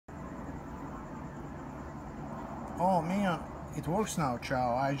Oh man, it works now,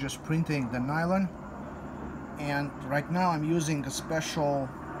 Chow. I just printing the nylon, and right now I'm using a special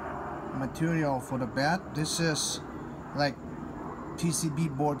material for the bed. This is like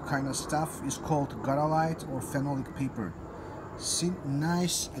PCB board kind of stuff. It's called Garolite or Phenolic Paper. See,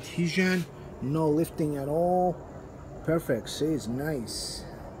 nice adhesion, no lifting at all. Perfect. See, it's nice.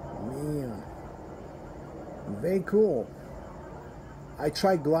 Man, very cool. I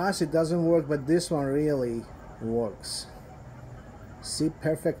tried glass, it doesn't work, but this one really works. See,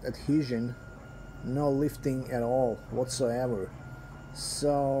 perfect adhesion, no lifting at all whatsoever.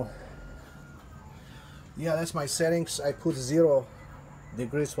 So yeah, that's my settings. I put 0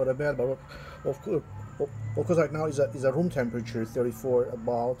 degrees for the bed, but of course right now is a room temperature 34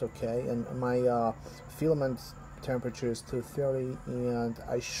 about, okay, and my filament temperature is 230, and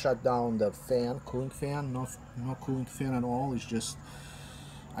I shut down the fan, cooling fan. No cooling fan at all. It's just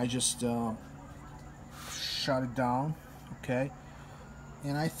I just shut it down, okay.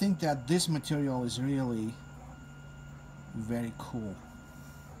 And I think that this material is really very cool.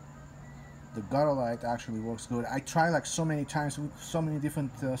 The Garolite actually works good. I tried like so many times with so many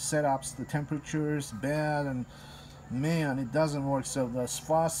different setups, the temperatures, bed, and man, it doesn't work. So the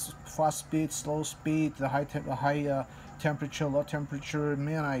fast speed, slow speed, the high temperature, low temperature,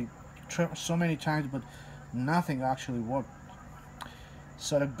 man, I tried so many times, but nothing actually worked.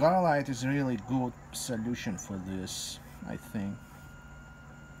 So the Garolite is really good solution for this, I think.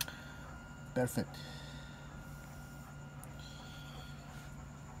 Perfect.